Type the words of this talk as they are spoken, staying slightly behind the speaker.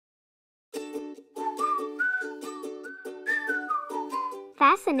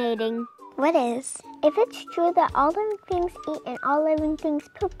fascinating. What is? If it's true that all living things eat and all living things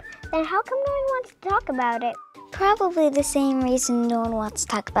poop, then how come no one wants to talk about it? Probably the same reason no one wants to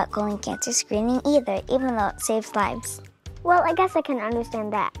talk about colon cancer screening either, even though it saves lives. Well, I guess I can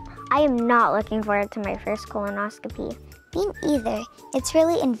understand that. I am not looking forward to my first colonoscopy. Me neither. It's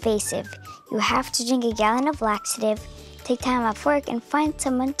really invasive. You have to drink a gallon of laxative, take time off work, and find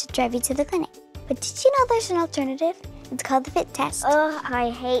someone to drive you to the clinic. But did you know there's an alternative? It's called the FIT test. Ugh, I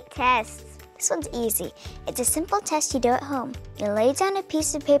hate tests. This one's easy. It's a simple test you do at home. You lay down a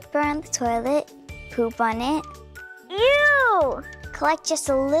piece of paper on the toilet, poop on it. Ew! Collect just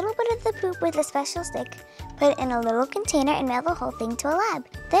a little bit of the poop with a special stick, put it in a little container, and mail the whole thing to a lab.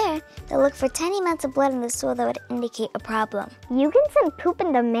 There, they'll look for tiny amounts of blood in the stool that would indicate a problem. You can send poop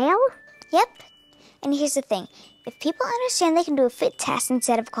in the mail? Yep. And here's the thing. If people understand they can do a FIT test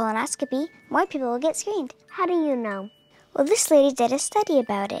instead of colonoscopy, more people will get screened. How do you know? Well, this lady did a study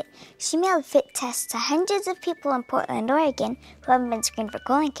about it. She mailed FIT tests to hundreds of people in Portland, Oregon who haven't been screened for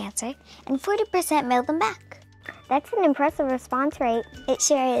colon cancer, and 40% mailed them back. That's an impressive response rate. It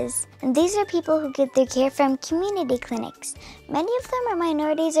sure is. And these are people who get their care from community clinics. Many of them are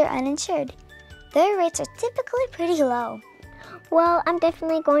minorities or uninsured. Their rates are typically pretty low. Well, I'm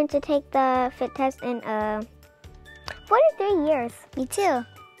definitely going to take the FIT test in 4 to 3 years. Me too.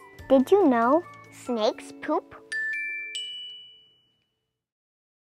 Did you know snakes poop?